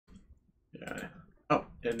Yeah. Oh,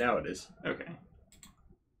 and now it is. Okay.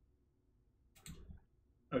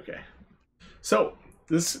 Okay. So,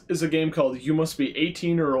 this is a game called You Must Be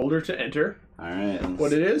 18 or Older to Enter. Alright.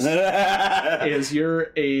 What it is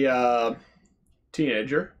you're a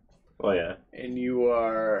teenager. Oh, yeah. And you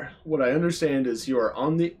are, what I understand is you are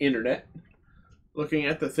on the internet looking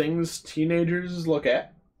at the things teenagers look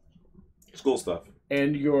at. School stuff.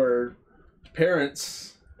 And your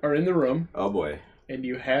parents are in the room. Oh, boy. And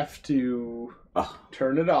you have to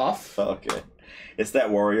turn it off. Okay. It's that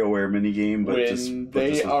WarioWare minigame, but when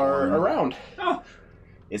they are around. Oh.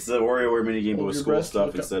 It's the WarioWare minigame, but with school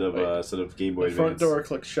stuff instead of Game Boy Advance. The front door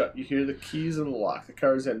clicks shut. You hear the keys in the lock. The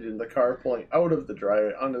car's engine. The car pulling out of the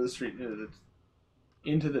driveway onto the street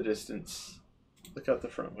into the distance. Look out the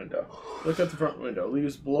front window. Look out the front window.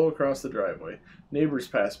 Leaves blow across the driveway. Neighbors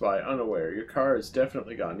pass by unaware. Your car is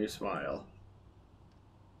definitely gone. You smile.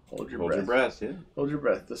 Hold your breath. Yeah. Hold your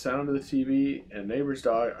breath. The sound of the TV and neighbor's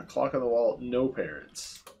dog. A clock on the wall. No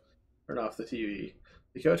parents. Turn off the TV.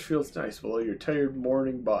 The couch feels nice below your tired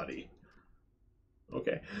morning body.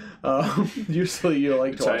 Okay. Usually you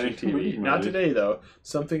like to watch TV. Not today, though.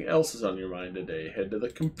 Something else is on your mind today. Head to the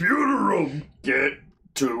computer room. Get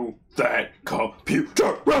to that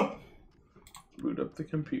computer room. Boot up the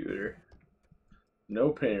computer. No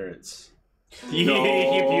parents. You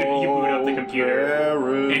boot up the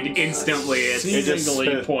computer, and instantly it's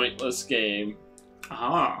seemingly pointless game.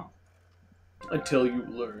 Ah. Until you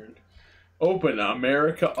learn. Open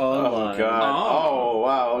America Online. Oh, God. Oh,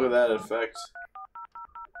 wow. Look at that effect.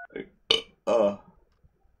 Oh,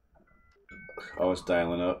 it's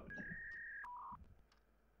dialing up.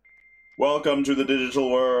 Welcome to the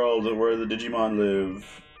digital world where the Digimon live.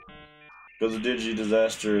 Because the Digi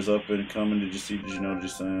disaster is up and coming. Did you know? Did you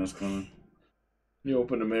see it's coming? You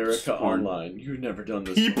open America Online. You've never done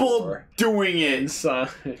this People before. Doing it. Inside.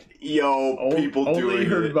 Yo, people doing it. Only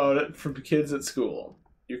heard about it from kids at school.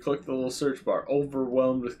 You click the little search bar,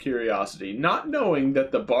 overwhelmed with curiosity, not knowing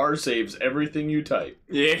that the bar saves everything you type.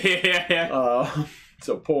 Yeah.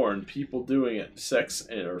 So porn, people doing it, sex,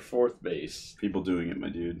 or fourth base. People doing it, my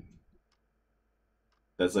dude.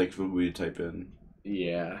 That's like what we would type in.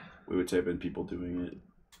 Yeah. We would type in people doing it.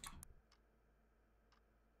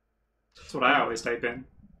 That's what I always type in.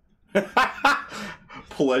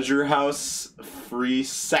 Pleasure house, free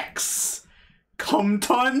sex, cum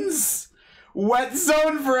tons, wet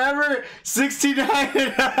zone forever, 69.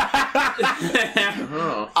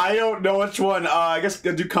 I don't know which one. I guess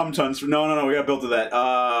do cum tons. No, we got built to that.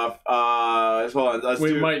 Hold on.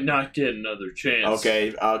 We might not get another chance.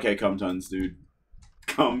 Okay, cum tons, dude.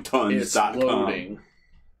 Cum tons. It's loading.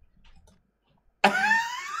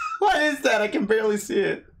 What is that? I can barely see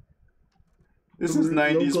it. This is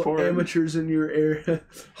 90s porn. Amateurs in your area.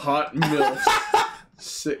 Hot milfs.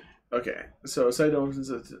 Sick. Okay, so side opens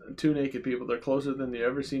two naked people. They're closer than you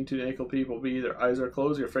ever seen two naked people be. Their eyes are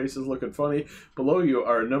closed. Your face is looking funny. Below you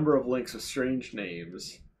are a number of links with strange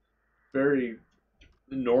names. Very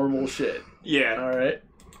normal shit. Yeah. All right.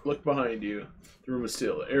 Look behind you. The room is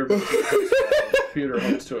still. Air the computer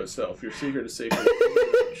hums to itself. Your secret is safe.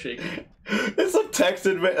 Shaking. It's like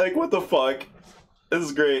texted, like what the fuck. This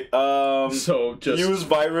is great. So just use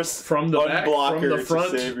virus from the back, from the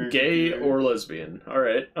front, gay computer. or lesbian. All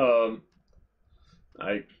right.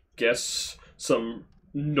 I guess some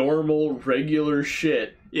normal, regular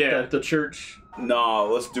shit. Yeah. At the church. Nah,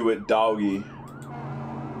 let's do it, doggy.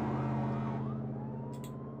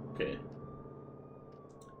 Okay.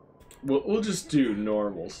 We'll just do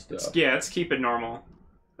normal stuff. Yeah, let's keep it normal.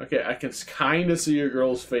 Okay, I can kind of see your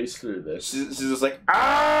girl's face through this. She's just like,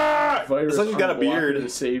 ah! Virus it's like she's got a beard. To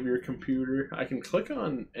save your computer. I can click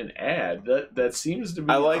on an ad. That seems to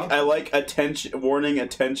be. I like attention. Warning,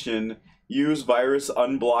 attention. Use virus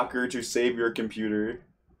unblocker to save your computer.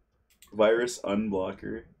 Virus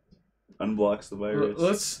unblocker unblocks the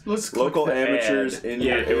virus. Let's local amateurs ad. in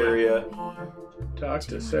your area. Talk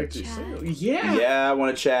to sexy single. Yeah. Yeah, I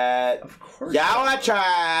want to chat. Of course. Yeah, I want to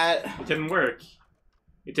chat. It didn't work.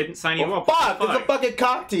 It didn't sign you up. Fuck! It's a fucking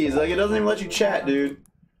cock tease. Like, it doesn't even let you chat, dude.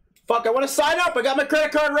 Fuck, I want to sign up. I got my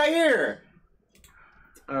credit card right here.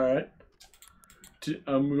 Alright.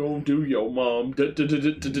 I'm gonna do your mom.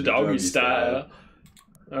 Doggy style.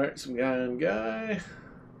 Alright, some guy on guy.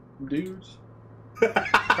 Dudes.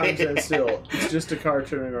 Time stand still. It's just a car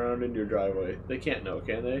turning around in your driveway. They can't know,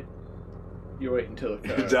 can they? You wait until the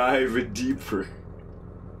car. Dive deeper.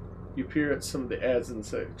 You peer at some of the ads and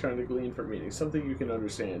say, trying to glean from meanings. Something you can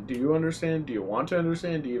understand. Do you understand? Do you want to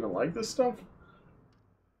understand? Do you even like this stuff?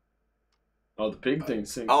 Oh, the big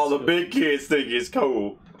things think. Oh, the big kids think it's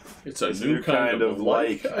cool. It's a new kind of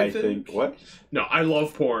like, I think. What? No, I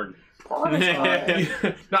love porn.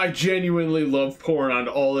 I genuinely love porn on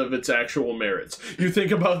all of its actual merits. You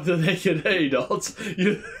think about the naked adults,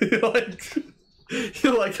 you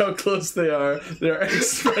like how close they are. Their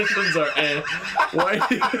expressions are. Why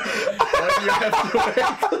do you have to wear?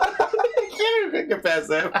 I can't get past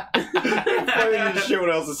that. I didn't shit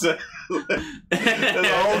what else to say. That's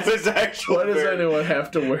all of his actual. Why does anyone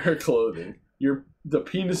have to wear clothing? The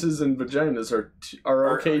penises and vaginas are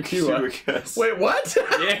okay too. I guess. Wait, what?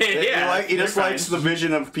 Yeah. He just likes the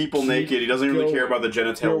vision of people naked. He doesn't really care about the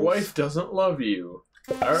genitals. Your wife doesn't love you.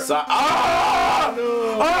 No. No.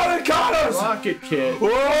 Oh, they caught us! Rocket Kid.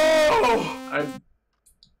 Whoa!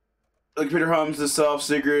 The computer hums the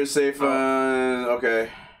self-secret, safe on... Okay.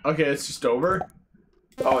 Okay, it's just over?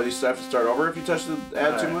 Oh, you still have to start over if you touch the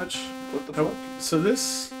ad too much? What the fuck? So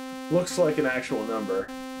this looks like an actual number.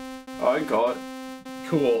 Oh, I can call it.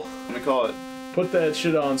 Cool. Let me call it. Put that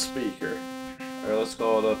shit on speaker. Alright, let's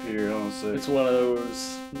call it up here. Hold on a sec. It's one of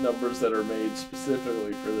those numbers that are made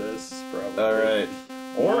specifically for this, probably. Alright.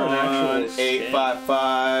 Or an actual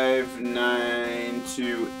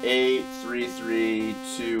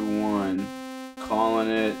 855-928-3321. Calling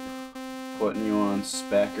it. Putting you on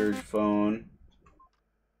Spacker's phone.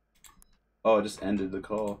 Oh, it just ended the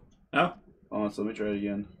call. Oh. Oh, so let me try it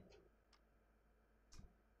again.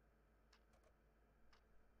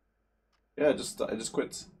 Yeah, it just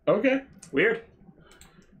quits. Okay. Weird.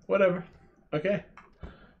 Whatever. Okay.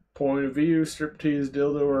 Point of view, striptease,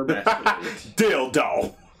 dildo, or masturbate.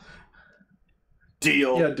 Dildo.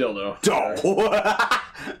 Deal. Yeah, dildo.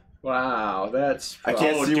 Wow, that's. I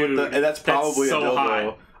can't see dude, what that's probably so a dildo.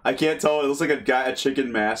 hot. I can't tell. It looks like a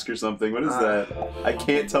chicken mask or something. What is that? I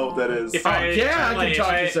can't tell what that is. If I can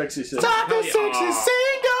talk to sexy singles. Talk to sexy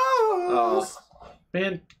singles.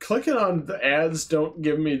 Man, clicking on the ads don't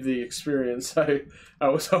give me the experience I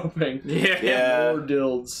was hoping. Yeah. More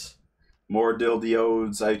dilds. More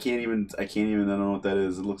dildos. I can't even. I don't know what that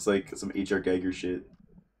is. It looks like some H.R. Geiger shit.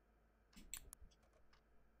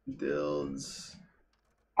 Dilds.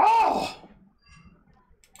 Oh.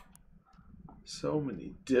 So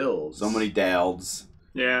many dilds. So many dalds.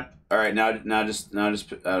 Yeah. All right, now just I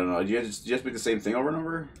don't know. Do you just pick the same thing over and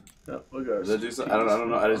over? No, look at Does that do something? I don't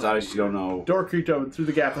know. I actually don't know. Door creaked open through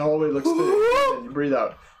the gap. The hallway looks thin. And you breathe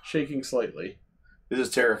out, shaking slightly. This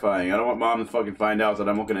is terrifying. I don't want mom to fucking find out that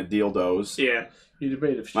I'm looking at dildos. Yeah. You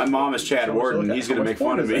debate if my mom is Chad Warden. He's gonna make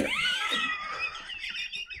fun of me.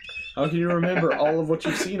 How can you remember all of what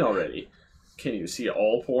you've seen already? Can you see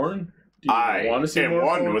all porn? Do you want to see more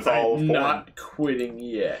one porn? with all I'm porn. not quitting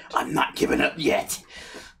yet. I'm not giving up yet.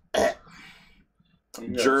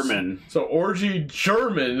 German. So orgy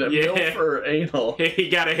German, MILF or anal? You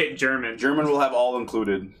gotta hit German. German will have all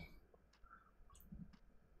included.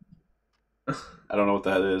 I don't know what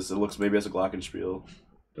that is. It looks maybe it's a glockenspiel.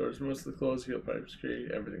 Doors mostly closed, heel pipes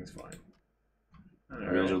create, everything's fine.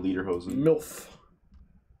 Maybe those are lederhosen. MILF.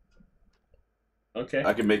 Okay.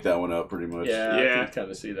 I can make that one up pretty much. Yeah, I can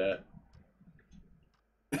kind of see that.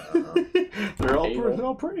 They're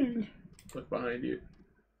all pretty. Look behind you.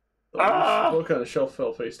 Look on the shelf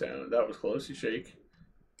fell face down. That was close. You shake.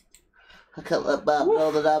 I can't let Mom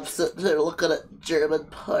know that I'm sitting there looking at German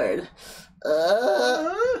porn.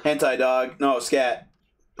 Hentai dog. No, scat.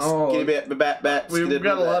 Oh, bat. We've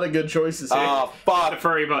got a lot of good choices here. Oh, fuck. The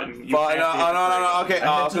furry button. No. Okay.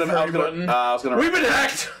 I was gonna. We've been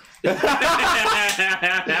hacked. No,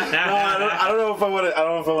 I don't know if I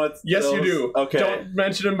want to. Yes, you do. Okay. Don't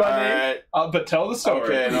mention him by name. Right. But tell the story.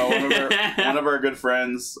 Okay. No, one of our good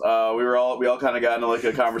friends. We all kind of got into like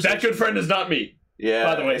a conversation. That good friend is not me. Yeah.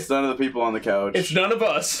 By the way, it's none of the people on the couch. It's none of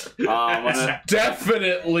us. It's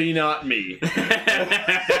definitely not me.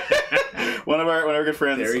 One of our good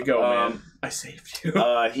friends. There you go, man. I saved you.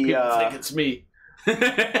 He People think it's me.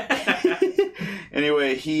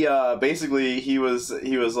 Anyway, he was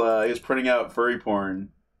printing out furry porn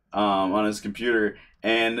on his computer,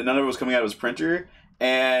 and none of it was coming out of his printer,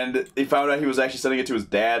 and he found out he was actually sending it to his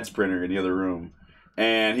dad's printer in the other room,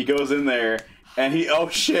 and he goes in there and oh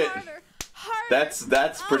shit, that's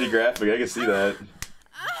pretty graphic. I can see that.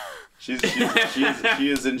 She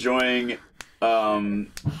is enjoying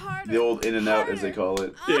the old in and out, as they call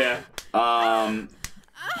it. Yeah.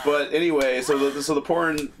 But anyway, so the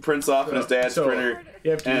porn prints off in his dad's printer.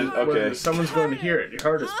 You have to. Okay. Someone's going to hear it. Your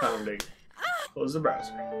heart is pounding. Close the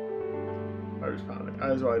browser. Heart is pounding.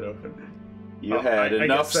 Eyes wide open. You had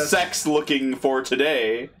enough sex looking for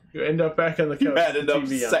today. You end up back on the couch. You had enough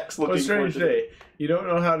sex looking for today. You don't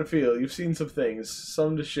know how to feel. You've seen some things.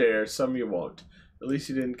 Some to share. Some you won't. At least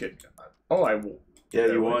you didn't get. Oh, I will. Yeah,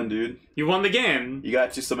 you won, dude. You won the game. You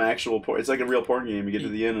got to some actual porn. It's like a real porn game. You get to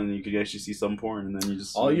the end and you can actually see some porn, and then you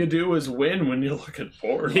just... All you do is win when you look at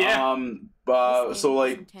porn. Yeah.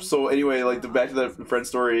 So anyway, like, back to that friend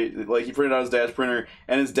story, like, he printed out his dad's printer,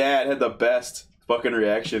 and his dad had the best fucking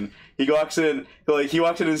reaction. He walks in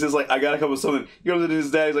and says, like, I gotta come with something. He goes into his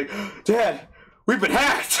dad, he's like, Dad, we've been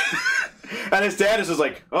hacked! And his dad is just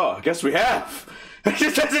like, oh, I guess we have. That's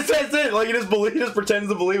it. Like, he just pretends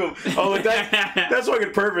to believe him. Oh, like that's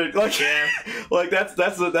fucking perfect. Like, yeah. Like that's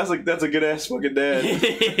a good ass fucking dad.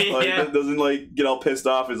 Like, yeah. doesn't like get all pissed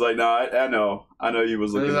off. He's like, no, I know you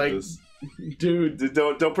was looking at this, dude.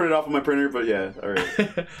 Don't print it off on my printer. But yeah, all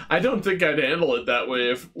right. I don't think I'd handle it that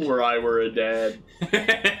way if I were a dad.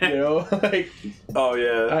 You know, like, oh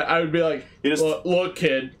yeah, I would be like, look,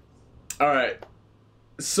 kid. All right,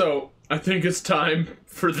 so I think it's time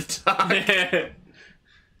for the talk.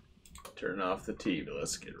 Turn off the TV.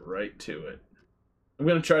 Let's get right to it. I'm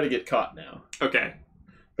gonna try to get caught now. Okay.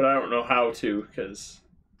 But I don't know how to, because...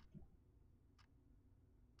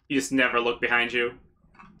 You just never look behind you?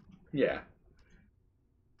 Yeah.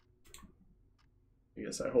 I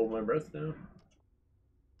guess I hold my breath now.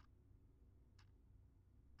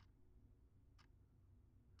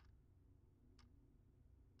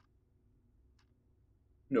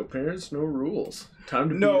 No parents, no rules. Time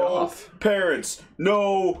to beat off. No parents,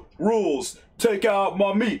 no rules. Take out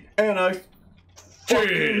my meat and I...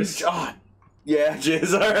 Cheers! God. Yeah,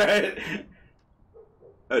 jizz, alright.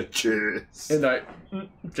 Cheers. And I...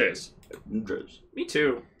 Cheers. Me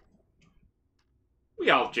too. We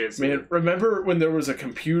all jizz. Man, remember when there was a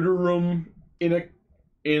computer room in a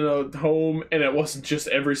home, and it wasn't just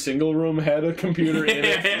every single room had a computer in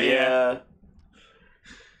it? Yeah.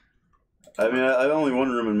 I mean, I have only one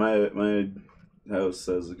room in my house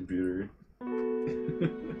has a computer. I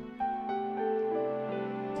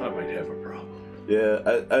might have a problem. Yeah,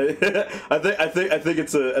 I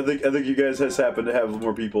think you guys has happened to have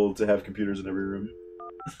more people to have computers in every room.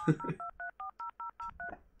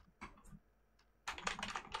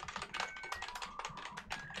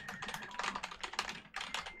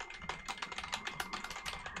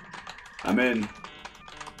 I'm in.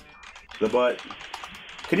 The butt.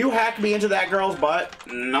 Can you hack me into that girl's butt?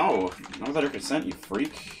 No. Not without her consent, you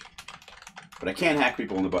freak. But I can hack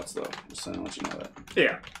people in the butts, though. Just to let you know that.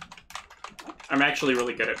 Yeah. I'm actually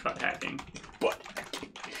really good at butt hacking. Butt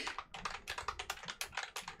hacking.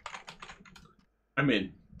 I'm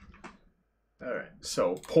in. Alright,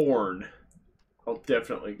 so porn. I'll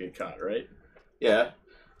definitely get caught, right? Yeah.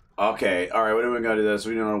 Okay, alright, what are we gonna do this? Are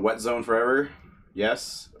we doing a wet zone forever?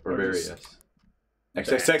 Yes? Or very yes?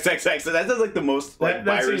 XXXXX. That's like the most like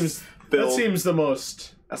virus filled. That seems the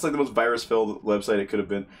most. That's like the most virus filled website it could have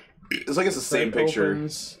been. It's like it's the same picture every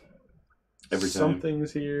time.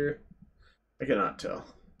 Something's here. I cannot tell.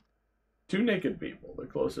 Two naked people. They're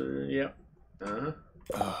closer. Yep. Uh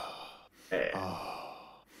huh. Yeah.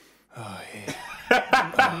 Oh yeah.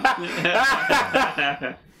 Oh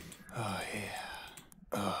yeah.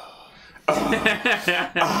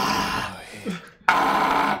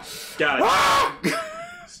 God.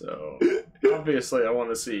 So obviously, I want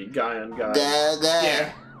to see guy on guy.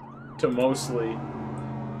 Yeah. To mostly.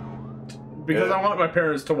 Because I want my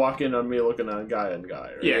parents to walk in on me looking on guy on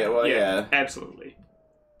guy. Right? Yeah, well, yeah, absolutely.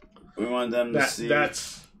 We want them to see.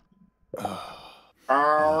 That's.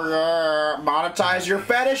 Oh yeah! Monetize your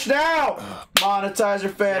fetish now! Monetize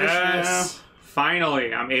your fetish Yes! now!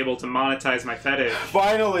 Finally, I'm able to monetize my fetish.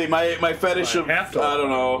 Finally, my fetish of, I don't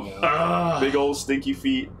know, big old stinky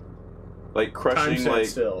feet. Like crushing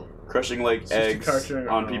eggs on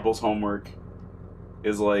people's homework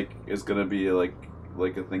is gonna be like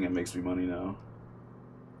a thing that makes me money now.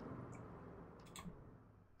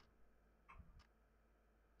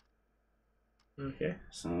 Okay.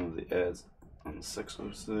 Some of the ads on the sex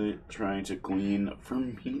website trying to glean for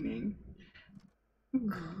meaning.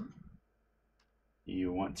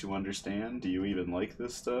 You want to understand? Do you even like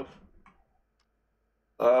this stuff?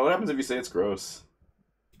 What happens if you say it's gross?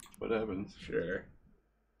 What happens? Sure.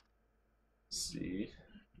 Let's see.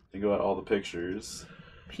 Think about all the pictures.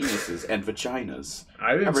 Penises and vaginas.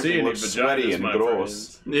 I didn't Everything see any looks vaginas, sweaty and my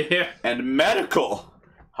gross. friends. Yeah. And medical!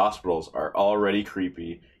 Hospitals are already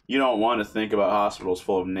creepy. You don't want to think about hospitals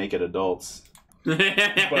full of naked adults. But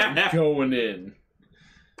I'm going in.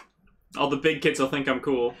 All the big kids will think I'm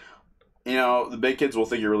cool. You know, the big kids will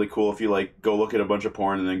think you're really cool if you, like, go look at a bunch of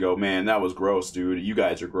porn and then go, man, that was gross, dude. You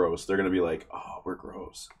guys are gross. They're gonna be like, oh, we're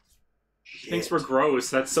gross. Shit. Thinks we're gross.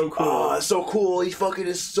 That's so cool. Oh, that's so cool. He fucking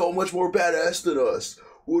is so much more badass than us.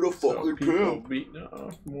 What a fucking pimp. Beating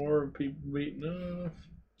off. More people beating off.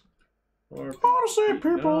 Or I see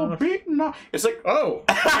people beating up. It's like oh,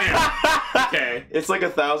 Okay. it's like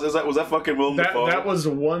 1,000. Was that fucking Willem Dafoe? that was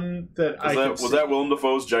one that was that Willem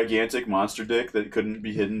Dafoe's gigantic monster dick that couldn't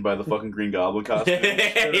be hidden by the fucking Green Goblin costume?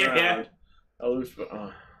 Yeah.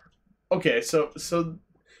 Okay, so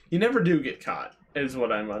you never do get caught, is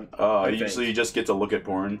what I'm on. So you just get to look at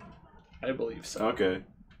porn. I believe so. Okay.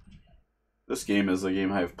 This game is a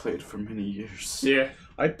game I've played for many years. Yeah.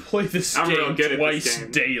 I play this I'm real game good at twice this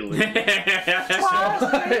game. daily.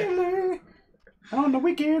 On the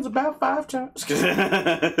weekends, about 5 times.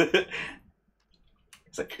 It's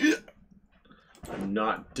like, I'm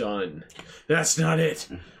not done. That's not it.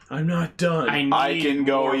 I'm not done. I can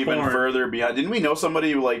go even porn. further beyond. Didn't we know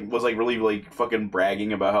somebody who was really fucking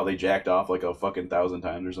bragging about how they jacked off like a fucking 1,000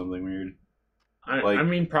 times or something weird? I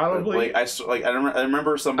mean, probably. I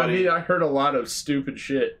remember somebody. I mean, I heard a lot of stupid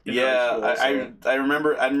shit. In high school, so.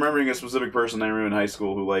 I'm remembering a specific person I remember in high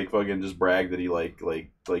school who like fucking just bragged that he like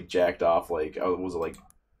jacked off like was it like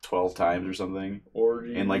 12 times or something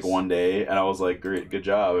in like one day, and I was like, great, good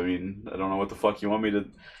job. I mean, I don't know what the fuck you want me to.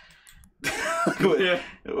 What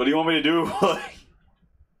do you want me to do?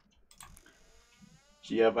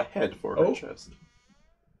 She have a head for her chest.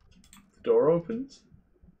 The door opens.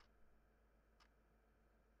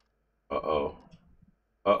 Uh-oh.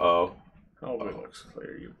 Oh, it looks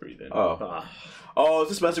clear. You breathe in. Oh, it's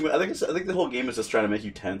just messing with. I think the whole game is just trying to make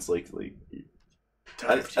you tense. I think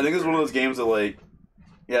it's one of those games that like.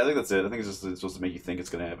 Yeah, I think that's it. I think it's supposed to make you think it's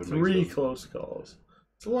gonna happen. 3 close calls.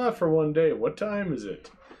 It's a lot for one day. What time is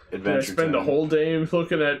it? Adventure Did I spend time. a whole day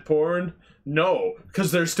looking at porn? No,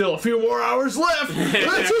 because there's still a few more hours left.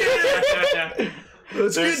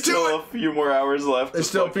 Let's There's get still to a few more hours left. There's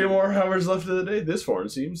still a few more hours left of the day. This form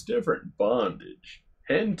seems different. Bondage,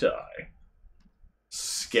 hentai,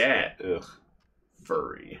 scat, Ugh.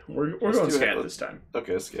 furry. We're going scat this time.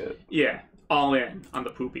 Okay, scat. Yeah. All in on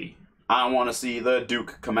the poopy. I want to see the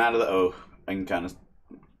Duke come out of the. Oh, I can kind of.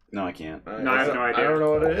 No, I can't. No, I have no idea. I don't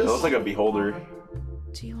know what it It is. looks like a beholder.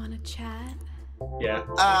 Do you want to chat? Yeah.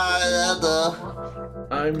 I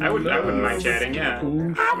wouldn't mind chatting. Yeah.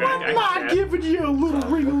 I'm not giving you a little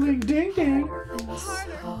ring-a-ling-ding-dang.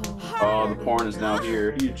 Oh, the porn is now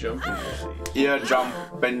here. You jump in your seat. You jump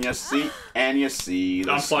in your seat and you see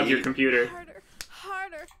the Unplug your ski. computer.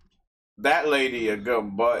 Harder. That lady a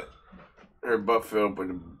good butt. Her butt filled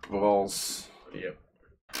with balls. Yep.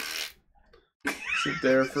 Sit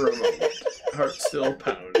there for a moment. Heart still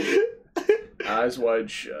pounding. Eyes wide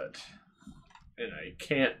shut. And I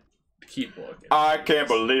can't keep looking. I can't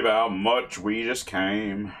believe how much we just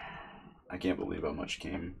came. I can't believe how much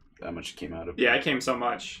came out of. Yeah, I came so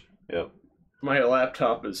much. Yep. My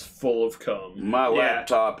laptop is full of cum. My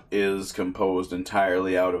laptop is composed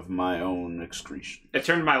entirely out of my own excretion. It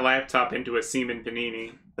turned my laptop into a semen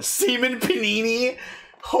panini. A semen panini?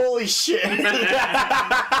 Holy shit.